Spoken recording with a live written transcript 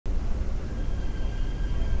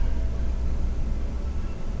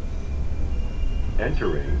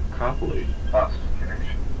Entering Copley. Bus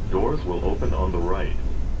connection. Doors will open on the right.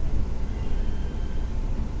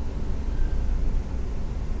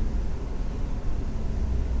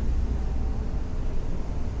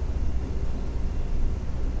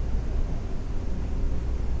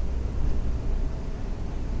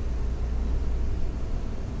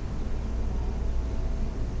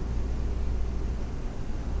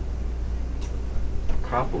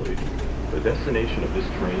 Copley. The destination of this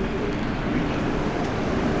train is reached.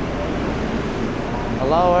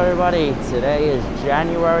 Hello everybody, today is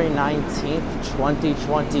January 19th,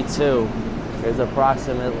 2022. It's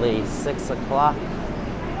approximately 6 o'clock.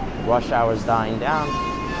 Rush hour's dying down.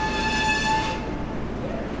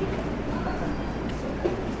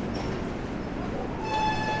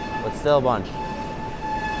 But still a bunch.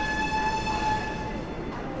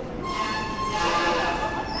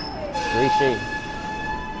 Rishi.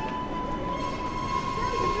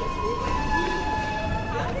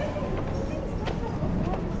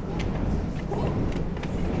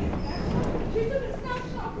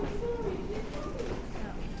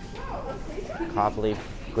 Copley,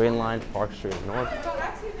 Green Line, Park Street North.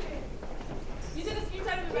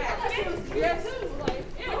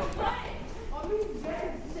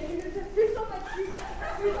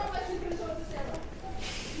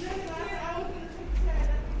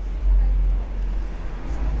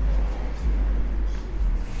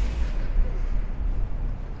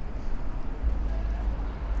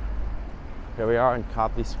 Here we are in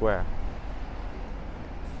Copley Square.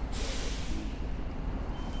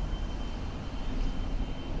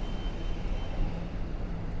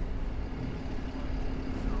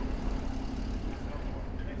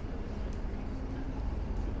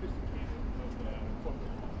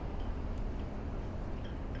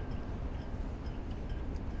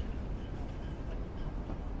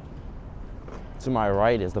 To my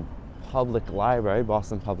right is the public library,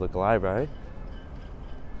 Boston Public Library.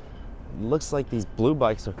 It looks like these blue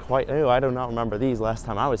bikes are quite new. I do not remember these last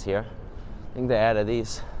time I was here. I think they added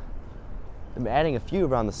these. They've been adding a few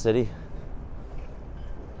around the city,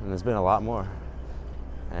 and there's been a lot more.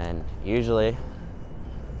 And usually,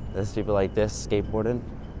 there's people like this skateboarding.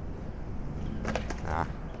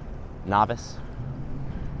 Novice.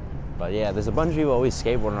 But yeah, there's a bunch of people always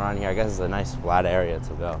skateboarding around here. I guess it's a nice flat area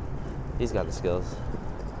to go. He's got the skills.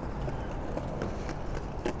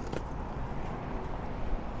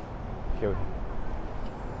 Here.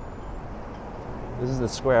 This is the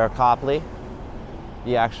square of Copley,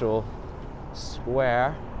 the actual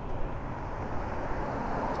square.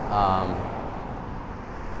 And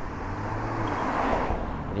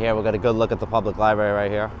here we've got a good look at the public library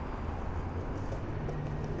right here.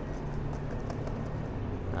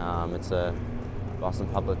 It's a Boston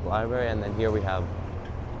Public Library, and then here we have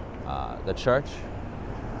the church,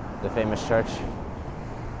 the famous church.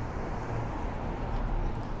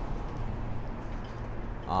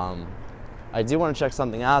 I do want to check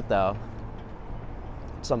something out though,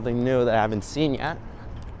 something new that I haven't seen yet.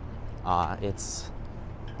 I'll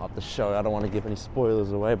have to show it. I don't want to give any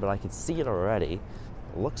spoilers away, but I can see it already.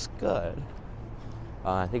 It looks good.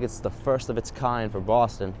 I think it's the first of its kind for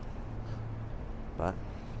Boston, but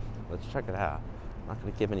let's check it out. I'm not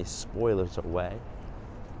going to give any spoilers away.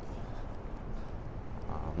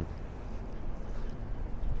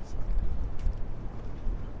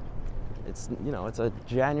 It's, you know, it's a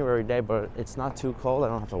January day, but it's not too cold. I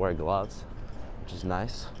don't have to wear gloves, which is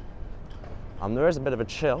nice. There is a bit of a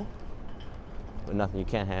chill, but nothing you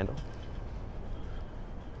can't handle.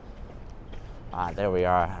 There we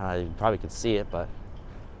are. You probably could see it, but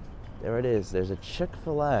there it is. There's a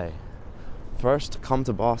Chick-fil-A. First to come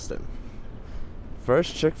to Boston.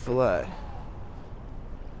 First Chick-fil-A.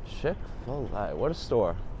 Chick-fil-A. What a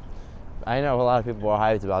store. I know a lot of people are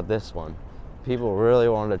hyped about this one. People really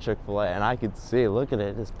wanted a Chick-fil-A, and I could see, look at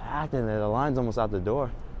it, it's packed in there. The line's almost out the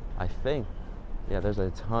door, I think. Yeah, there's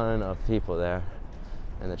a ton of people there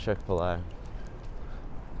in the Chick-fil-A.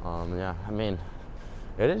 Yeah, I mean,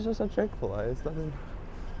 it is just a Chick-fil-A. It's nothing,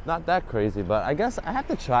 not that crazy, but I guess I have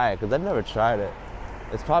to try it because I've never tried it.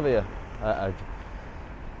 It's probably a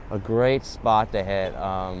great spot to hit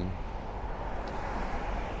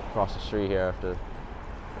across the street here after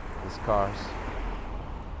these cars.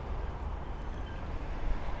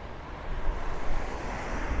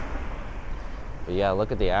 But yeah,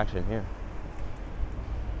 look at the action here.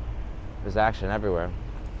 There's action everywhere.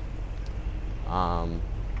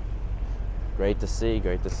 Great to see,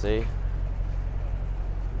 great to see.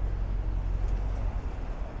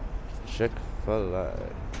 Chick-fil-A.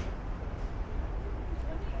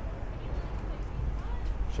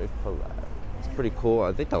 Chick-fil-A. It's pretty cool.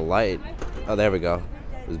 I think the light, oh, there we go,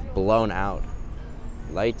 is blown out.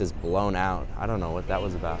 light is blown out. I don't know what that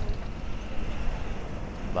was about.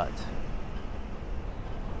 But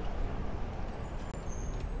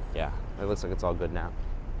yeah, it looks like it's all good now.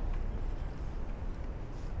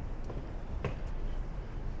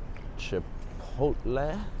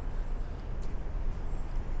 Chipotle.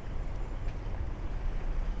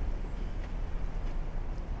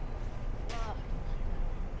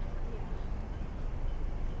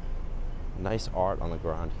 Nice art on the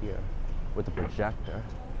ground here with the projector.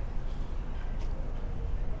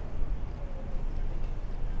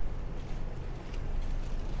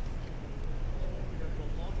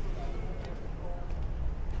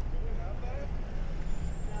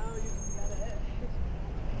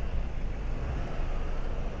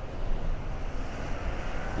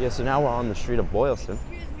 Yeah, so now we're on the street of Boylston.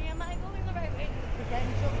 Excuse me, am I going the right way to the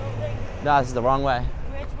Prudential building? No, this is the wrong way.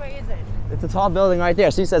 Which way is it? It's a tall building right there.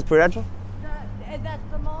 See, it says Prudential? That's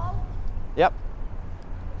the mall? Yep.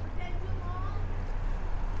 Prudential Mall?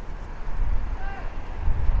 Sir?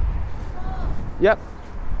 Mall? Yep.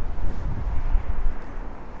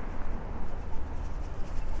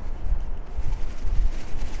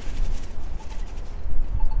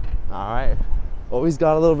 All right. Always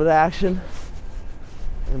got a little bit of action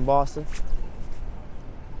in Boston.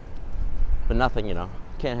 But nothing, you know,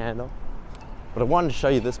 can't handle. But I wanted to show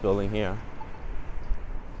you this building here.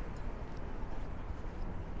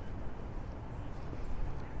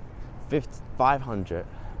 $500.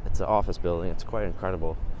 It's an office building. It's quite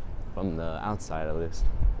incredible from the outside, at least.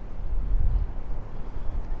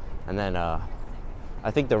 And then I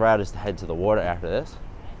think the route is to head to the water after this.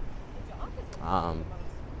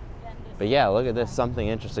 But yeah, look at this. Something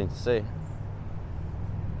interesting to see.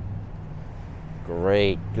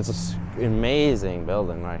 Great. It's an amazing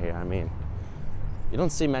building right here. I mean, you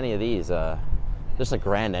don't see many of these. Just a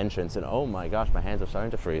grand entrance, and oh my gosh, my hands are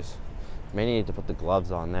starting to freeze. May need to put the gloves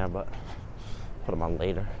on there, but put them on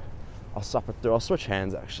later. I'll suffer through. I'll switch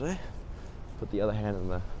hands actually. Put the other hand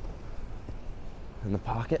in the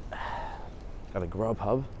pocket. Got a grub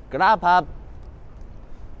hub. Grub hub.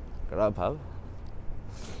 Grub hub.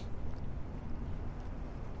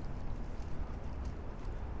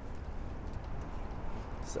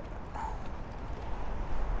 So.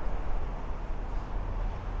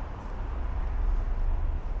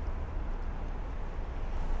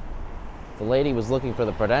 The lady was looking for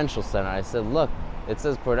the Prudential Center. I said, look, it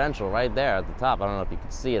says Prudential right there at the top. I don't know if you can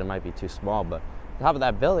see it. It might be too small, but the top of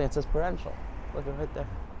that building, it says Prudential. Look at right there.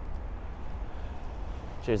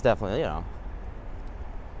 She was definitely, you know,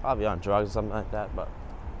 probably on drugs or something like that, but,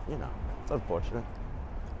 you know, it's unfortunate.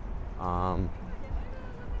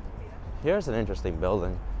 Here's an interesting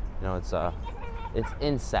building. You know, it's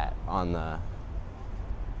inset on the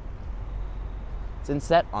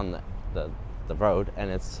the road, and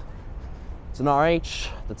it's an RH,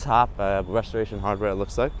 the top, Restoration Hardware, it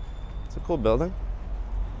looks like. It's a cool building.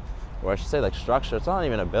 Or I should say, like, structure. It's not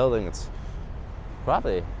even a building. It's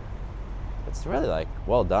really, like,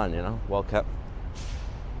 well done, you know, well kept.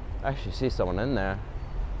 I actually see someone in there.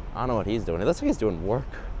 I don't know what he's doing. It looks like he's doing work.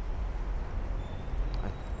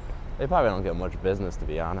 They probably don't get much business, to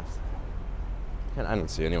be honest. I don't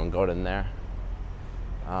see anyone going in there.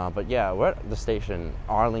 But yeah, we're at the station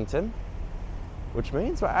Arlington, which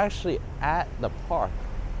means we're actually at the park.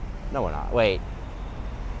 No, we're not. Wait.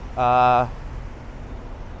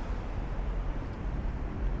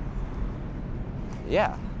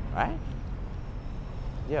 Yeah, right?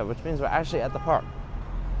 Yeah, which means we're actually at the park.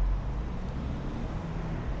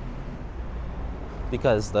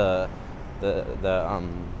 Because the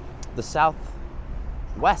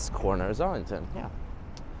southwest corner is Arlington. Yeah.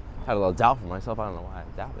 Had a little doubt for myself. I don't know why I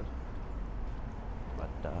doubted. But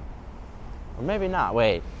or maybe not.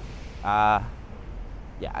 Wait. Yeah,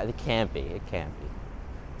 it can't be. It can't be.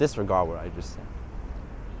 Disregard what I just said.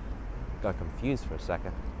 Got confused for a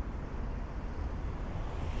second.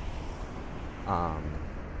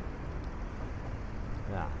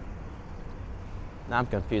 Yeah. Now I'm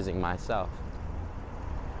confusing myself.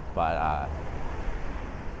 But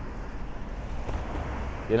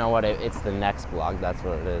you know what? It's the next block. That's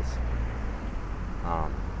what it is.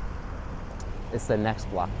 It's the next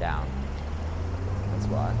block down. That's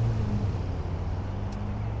why.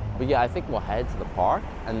 But yeah, I think we'll head to the park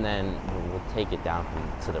and then we'll take it down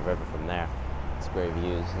to the river from there. It's great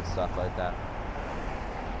views and stuff like that.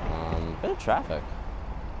 Bit of traffic.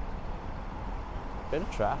 Bit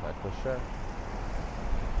of traffic for sure.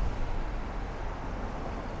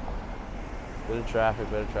 Bit of traffic,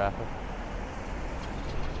 bit of traffic.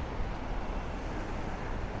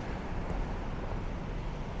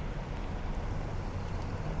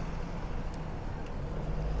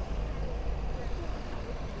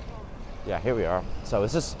 Yeah, here we are. So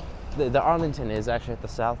it's just the Arlington is actually at the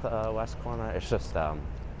southwest corner. It's just that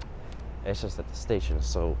the station is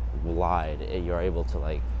so wide. You're able to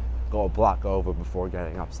like go a block over before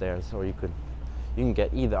getting upstairs, or you can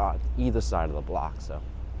get either side of the block. So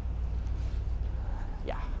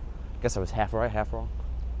yeah, I guess I was half right, half wrong.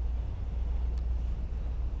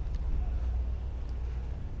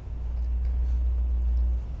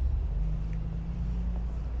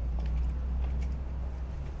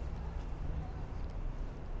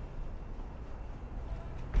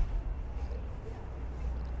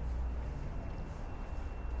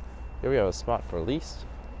 Here we have a spot for lease.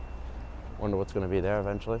 Wonder what's going to be there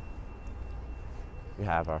eventually. We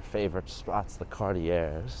have our favorite spots, the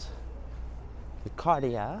Cartiers. The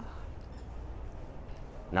Cartier.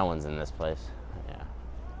 No one's in this place. Yeah.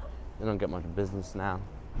 They don't get much business now.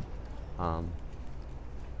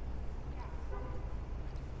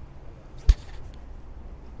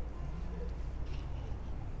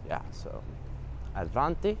 Yeah, so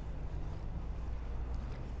Advanti.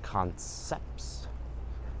 Concepts.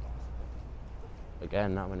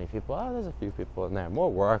 Again, not many people. Oh, there's a few people in there.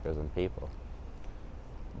 More workers than people.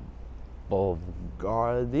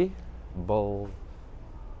 Bulgardi.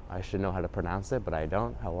 I should know how to pronounce it, but I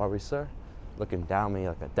don't. How are we, sir? Looking down me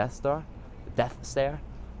like a Death Star. Death Stare.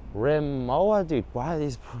 Rimowa, dude. Why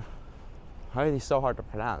are these so hard to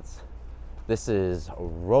pronounce? This is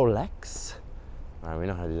Rolex. We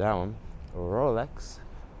know how to do that one. Rolex.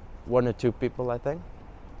 1 or 2 people, I think.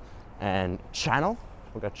 And Channel.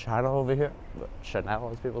 We got Channel over here, but Chanel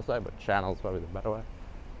as people say, but Channel is probably the better way.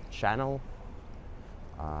 Channel,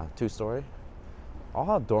 2-story. All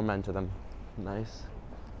have doormen to them. Nice.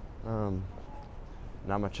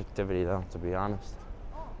 Not much activity though, to be honest.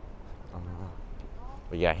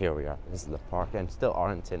 But yeah, here we are. This is the park, and still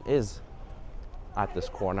Arlington is at this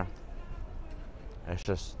corner. It's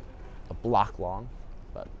just a block long,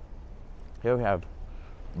 but here we have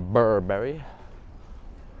Burberry.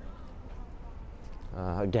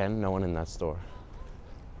 Again, no one in that store.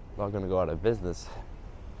 They're all gonna go out of business.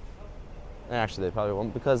 And actually, they probably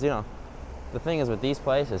won't, because, you know, the thing is with these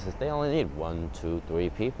places is they only need 1, 2, 3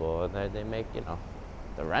 people, and they make, you know,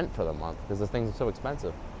 the rent for the month because the things are so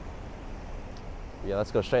expensive. Yeah,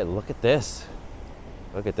 let's go straight. Look at this.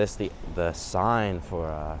 Look at this. The sign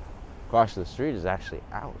for across the street is actually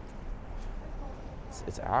out.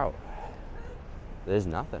 It's out. There's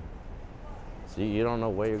nothing. So you don't know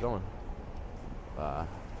where you're going.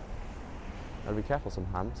 Gotta be careful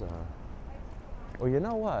sometimes. Or you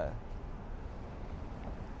know what?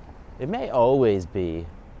 It may always be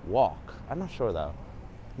walk. I'm not sure though.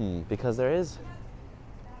 Because there is,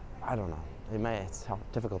 I don't know. It's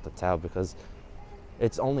difficult to tell because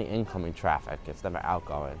it's only incoming traffic. It's never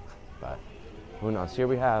outgoing. But who knows? Here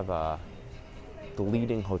we have the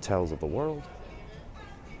leading hotels of the world.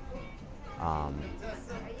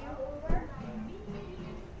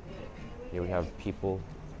 Here we have people.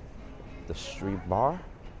 The street bar.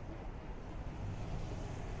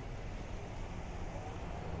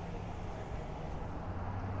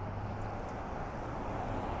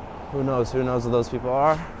 Who knows who those people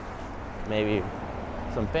are? Maybe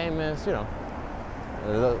some famous, you know.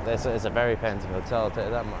 It's a very fancy hotel, I'll tell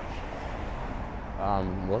you that much.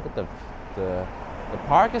 Look at the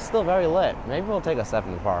park is still very lit. Maybe we'll take a step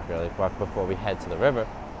in the park really quick before we head to the river.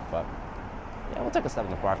 But yeah, we'll take a step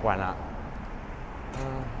in the park, why not?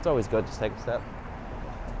 It's always good to take a step.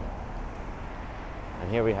 And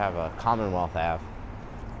here we have a Commonwealth Ave.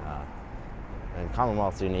 And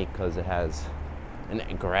Commonwealth's unique because it has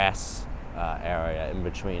a grass area in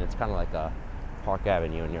between. It's kind of like a Park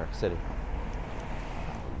Avenue in New York City.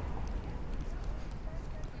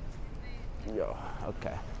 Yo,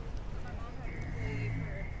 okay.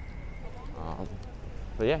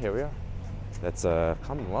 But yeah, here we are. That's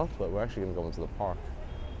Commonwealth, but we're actually going to go into the park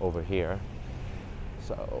over here.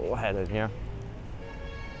 So we'll head in here.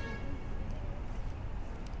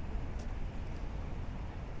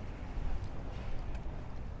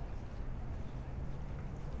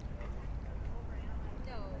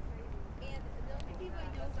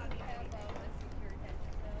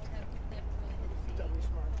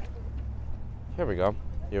 Here we go.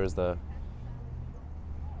 Here's the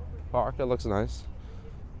park. It looks nice.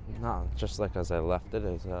 Not just like as I left it.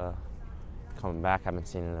 Is coming back. Haven't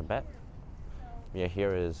seen it in a bit. Yeah,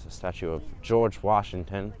 here is a statue of George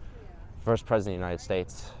Washington, first president of the United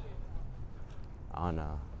States, on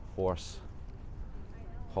a horse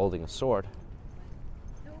holding a sword.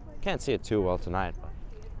 Can't see it too well tonight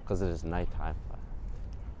because it is nighttime. But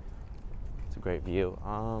it's a great view.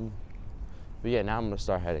 But yeah, now I'm gonna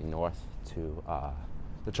start heading north to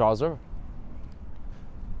the Charles River.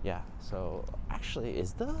 Yeah, so actually,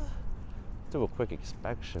 do a quick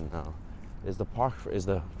inspection now. Is the park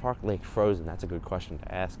lake frozen? That's a good question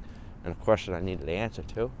to ask, and a question I needed the answer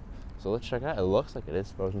to. So let's check it out. It looks like it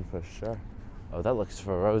is frozen for sure. Oh, that looks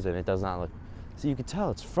frozen. It does not look. See, you can tell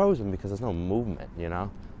it's frozen because there's no movement. You know,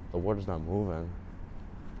 the water's not moving.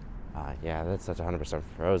 Yeah, that's such 100%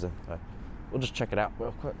 frozen. But we'll just check it out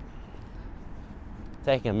real quick.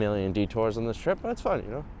 Taking a million detours on this trip, but it's fun. You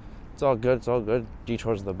know, it's all good. It's all good.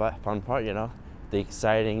 Detours are the fun part. You know, the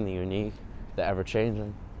exciting, the unique, the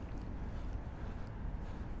ever-changing.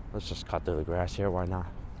 Let's just cut through the grass here, why not?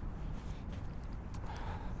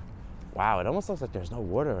 Wow, it almost looks like there's no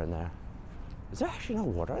water in there. Is there actually no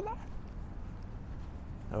water in there?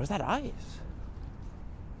 Or is that ice?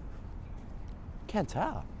 Can't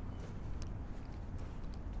tell.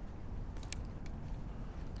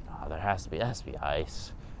 Oh, there has to be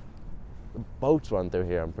ice. The boats run through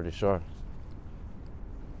here, I'm pretty sure.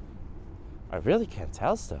 I really can't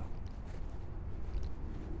tell still.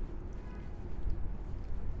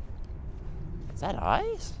 Is that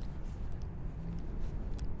ice?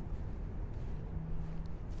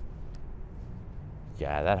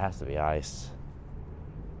 Yeah, that has to be ice.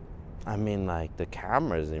 I mean, like, the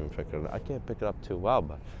camera isn't even picking it up. I can't pick it up too well,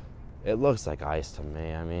 but it looks like ice to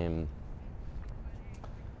me. I mean,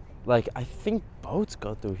 like, I think boats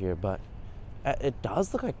go through here, but it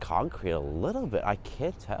does look like concrete a little bit. I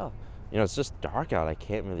can't tell. You know, it's just dark out. I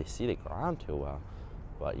can't really see the ground too well.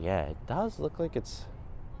 But yeah, it does look like it's...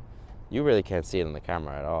 You really can't see it in the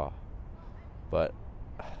camera at all. But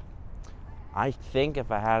I think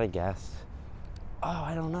if I had to guess,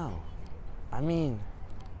 I don't know. I mean,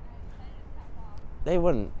 they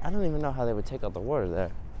wouldn't. I don't even know how they would take out the water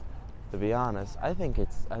there. To be honest, I think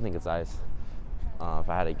it's ice. If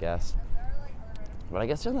I had to guess, but I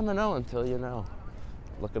guess you'll never know until you know.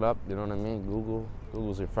 Look it up. You know what I mean?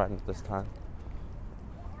 Google's your friend at this time.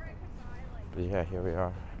 But yeah, here we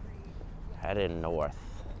are, heading north.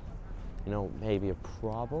 You know, maybe a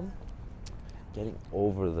problem getting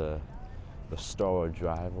over the storage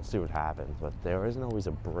drive. We'll see what happens, but there isn't always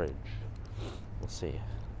a bridge. We'll see.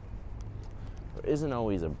 There isn't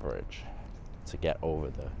always a bridge to get over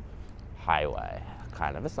the highway.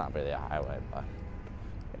 Kind of. It's not really a highway, but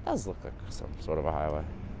it does look like some sort of a highway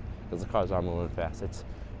because the cars are moving fast. It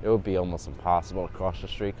would be almost impossible to cross the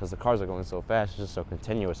street because the cars are going so fast. It's just so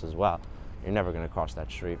continuous as well. You're never going to cross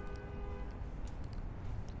that street.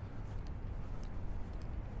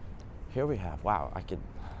 Here we have, wow,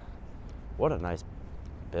 what a nice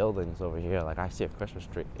buildings over here. Like, I see a Christmas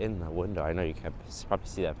tree in the window. I know you can't probably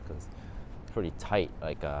see that because it's pretty tight.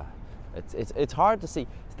 Like, it's hard to see.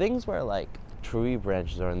 Things where, like, tree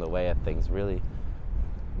branches are in the way of things really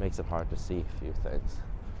makes it hard to see a few things.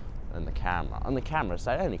 And the camera, on the camera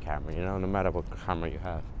side, any camera, you know, no matter what camera you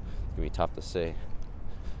have, it can be tough to see.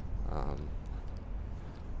 But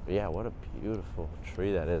yeah, what a beautiful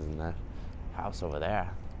tree that is in that house over there.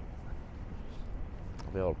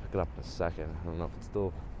 I'll be able to pick it up in a second. I don't know if it's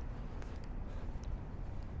still...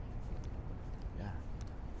 Yeah.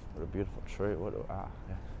 What a beautiful tree.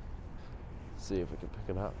 Yeah. See if we can pick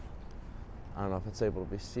it up. I don't know if it's able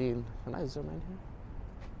to be seen. Can I zoom in here?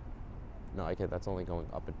 No, I can't. That's only going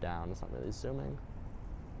up and down. It's not really zooming.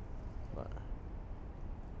 But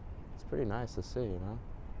it's pretty nice to see, you know?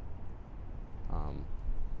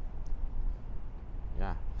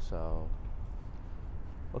 Yeah, so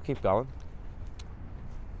we'll keep going.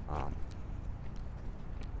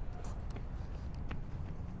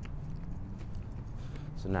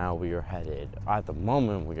 So now we are headed, at the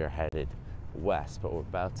moment we are headed west, but we're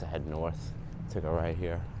about to head north. Take a right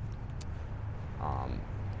here.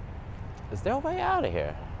 Is there a way out of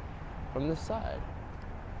here from this side?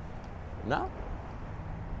 No?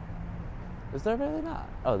 Is there really not?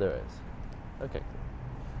 Oh, there is. Okay,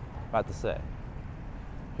 cool. About to say.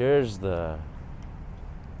 Here's the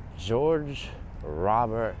George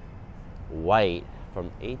Robert White from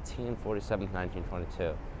 1847 to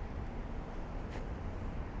 1922.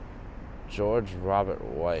 George Robert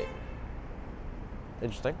White.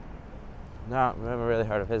 Interesting. No, I haven't really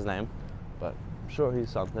heard of his name, but I'm sure he's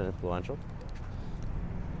something influential.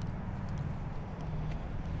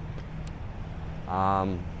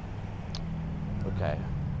 Okay.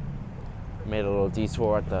 Made a little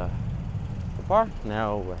detour at the park.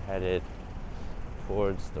 Now we're headed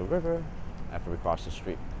towards the river after we cross the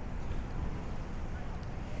street.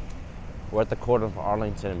 We're at the corner of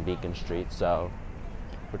Arlington and Beacon Street, so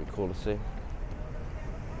pretty cool to see.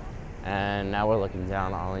 And now we're looking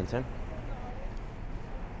down Arlington.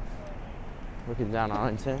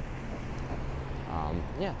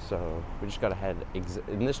 Yeah, so we just gotta head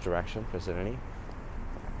in this direction, Vicinity.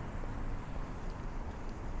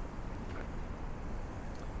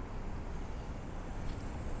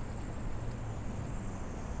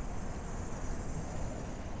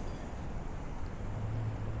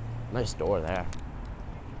 Nice door there.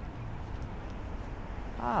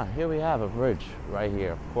 Ah, here we have a bridge right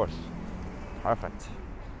here, of course. Perfect.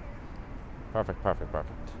 Perfect, perfect,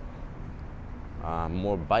 perfect.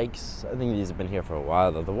 More bikes. I think these have been here for a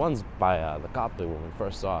while though. The ones by the Copley when we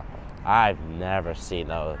first saw, I've never seen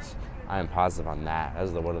those. I am positive on that. That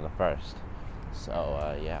was one of the first.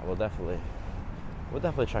 So yeah, we'll definitely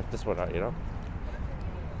check this one out, you know.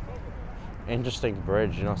 Interesting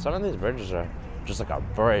bridge, you know. Some of these bridges are just like a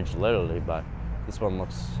bridge, literally, but this one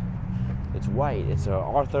looks, it's white. It's an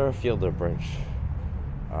Arthur Fielder Bridge.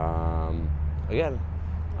 Again,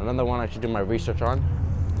 another one I should do my research on.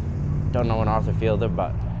 Don't know an Arthur Fielder,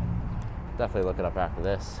 but definitely look it up after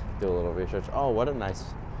this. Do a little research. Oh, what a nice,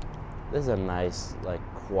 this is a nice, like,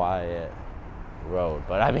 quiet road.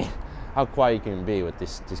 But I mean, how quiet you can be with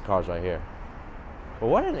these cars right here. But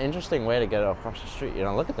what an interesting way to get across the street. You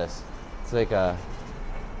know, look at this. It's like a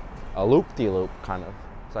loop-de-loop kind of.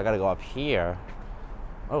 So I gotta go up here.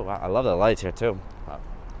 Oh, wow, I love the lights here too.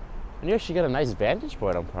 And you actually get a nice vantage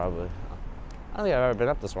point on probably. I don't think I've ever been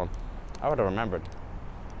up this one. I would have remembered.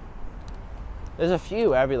 There's a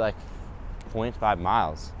few every like 0.5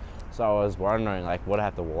 miles. So I was wondering like, would I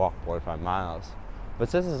have to walk 0.5 miles? But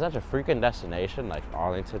since it's such a freaking destination, like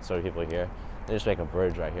Arlington, so many people here, they just make a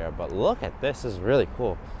bridge right here. But look at this, this is really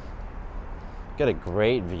cool. Get a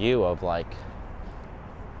great view of like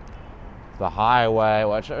the highway.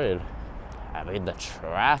 I mean the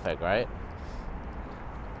traffic, right?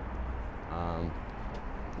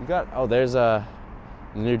 You got, oh, there's a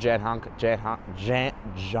new John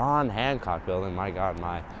Hancock building. My God,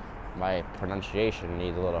 my pronunciation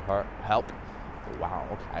needs a little help. Wow,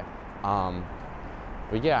 okay.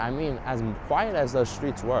 But yeah, I mean, as quiet as those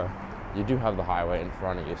streets were, you do have the highway in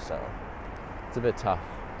front of you, so it's a bit tough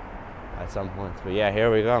at some points. But yeah,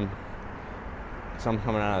 here we go. Some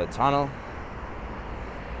coming out of the tunnel.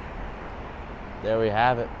 There we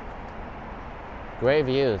have it. Great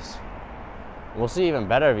views. We'll see even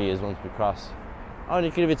better views once we cross. Oh, and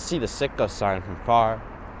you can even see the Sitco sign from far.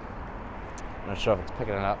 I'm not sure if it's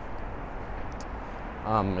picking it up.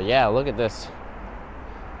 But yeah, look at this.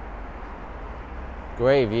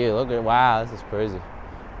 Great view. Look at, wow, this is crazy.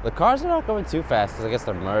 The cars are not going too fast because I guess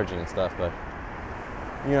they're merging and stuff, but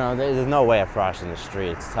you know, there's no way of crossing the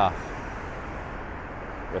street. It's tough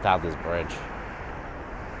without this bridge.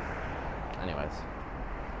 Anyways.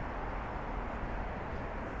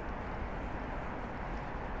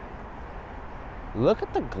 Look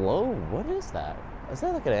at the globe. What is that? Is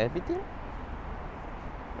that like an amphitheater?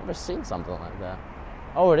 Never seen something like that.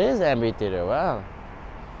 Oh, it is amphitheater. Wow.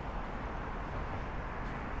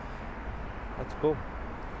 That's cool.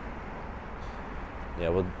 Yeah,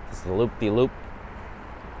 well, this is the loop-de-loop.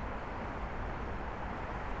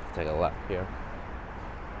 Take a left here.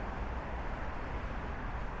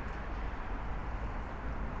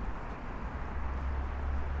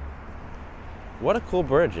 What a cool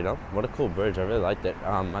bridge, you know? What a cool bridge. I really liked it.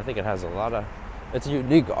 I think it has a lot of, it's a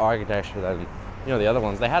unique architecture than, you know, the other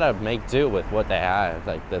ones. They had to make do with what they had,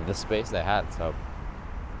 like the space they had. So,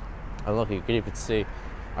 and look, you can even see,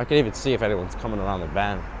 I can even see if anyone's coming around the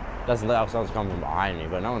bend. Doesn't look like someone's coming behind me,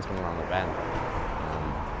 but no one's coming around the bend.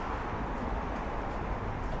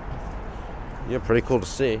 Yeah, pretty cool to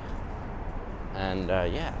see. And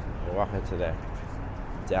yeah, we're walking into the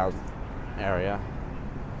down area.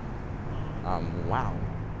 Wow.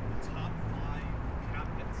 Top 5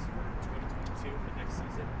 captains for 2022 for next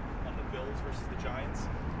season on the Bills versus the Giants.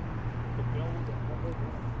 The Bills.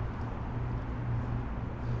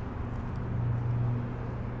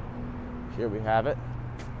 Here we have it.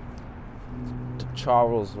 The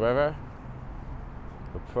Charles River.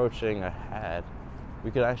 Approaching ahead. We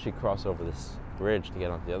could actually cross over this bridge to get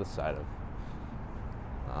on the other side of,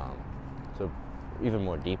 so even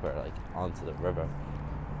more deeper, like onto the river.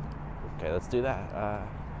 Okay, let's do that.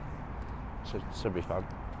 Should be fun.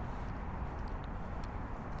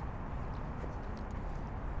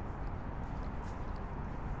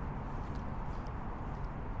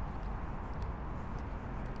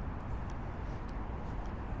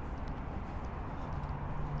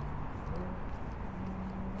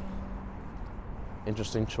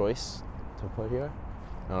 Interesting choice to put here.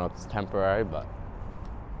 I don't know if it's temporary, but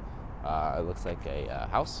it looks like a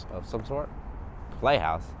house of some sort.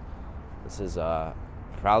 Playhouse. This is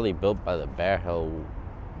proudly built by the Bear Hill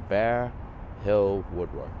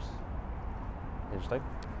Woodworks. Interesting.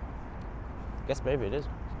 I guess maybe it is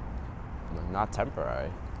not temporary.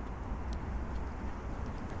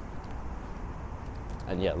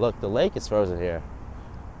 And yeah, look, the lake is frozen here.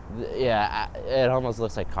 Yeah, it almost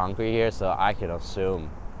looks like concrete here, so I can assume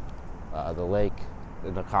the lake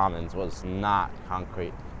in the Commons was not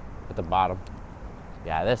concrete at the bottom.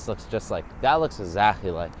 Yeah, this looks just like, that looks exactly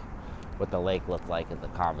like what the lake looked like in the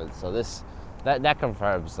Commons. So this, that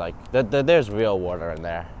confirms like there's real water in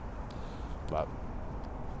there. But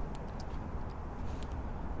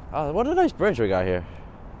oh, what a nice bridge we got here.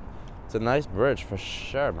 It's a nice bridge for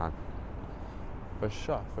sure, man. For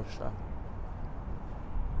sure, for sure.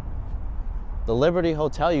 The Liberty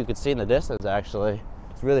Hotel you could see in the distance, actually.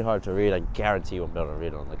 It's really hard to read. I guarantee you won't be able to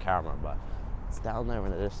read it on the camera, but it's down there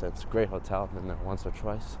in the distance. Great hotel. I've been there once or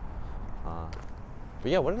twice.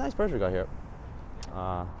 But yeah, what a nice bridge we got here.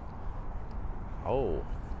 Oh,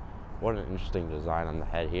 what an interesting design on the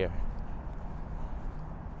head here.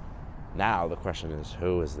 Now the question is,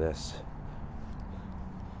 who is this?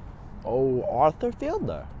 Oh, Arthur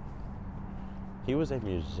Fielder. He was a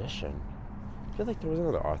musician. I feel like there was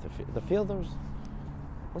another Arthur Fielder. The Fielders,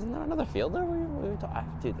 wasn't there another Fielder?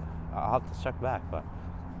 Dude, I'll have to check back, but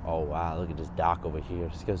oh wow, look at this dock over here.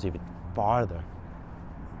 This goes even farther.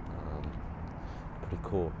 Pretty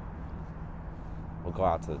cool. We'll go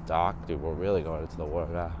out to the dock, dude. We're really going into the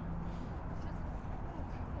water now.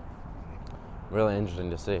 Really interesting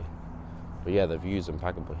to see. But yeah, the view's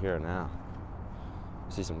impeccable here now.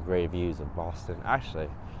 See some great views of Boston. Actually,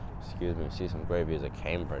 excuse me, see some great views of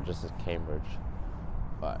Cambridge. This is Cambridge.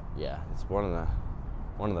 But yeah, it's one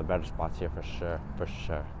of the better spots here for sure, for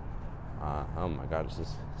sure. Oh my God, this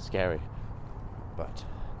is scary. But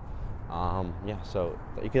yeah, so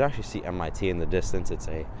you can actually see MIT in the distance. It's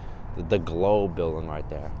the Globe building right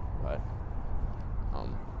there. But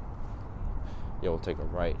yeah, we'll take a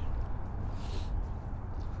right.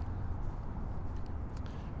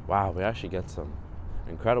 Wow, we actually get some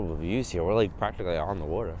incredible views here. We're like practically on the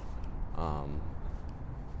water.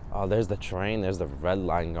 Oh, there's the train. There's the red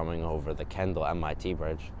line going over the Kendall MIT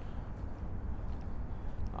bridge.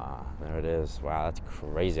 There it is. Wow, that's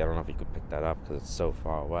crazy. I don't know if you could pick that up because it's so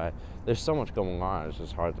far away. There's so much going on. It's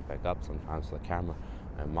just hard to pick up sometimes with the camera.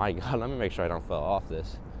 And my God, let me make sure I don't fall off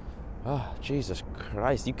this. Oh, Jesus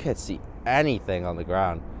Christ. You can't see anything on the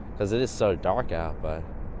ground because it is so dark out, but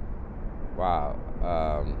wow.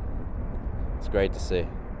 It's great to see.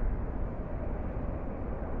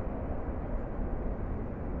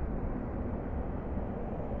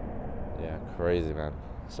 Yeah, crazy, man.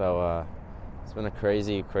 So it's been a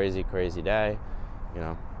crazy day. You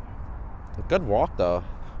know, a good walk though.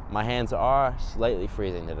 My hands are slightly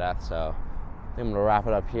freezing to death, so I think I'm gonna wrap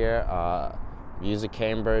it up here. Views of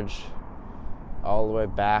Cambridge all the way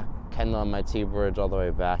back, Kendall MIT bridge all the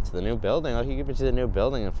way back to the new building. Look, you can see the new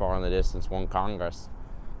building and far in the distance, One Congress.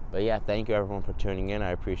 But yeah, thank you everyone for tuning in.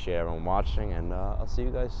 I appreciate everyone watching, and I'll see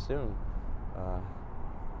you guys soon.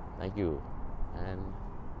 Thank you, and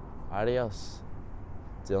adios.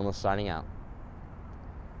 Dylan is signing out.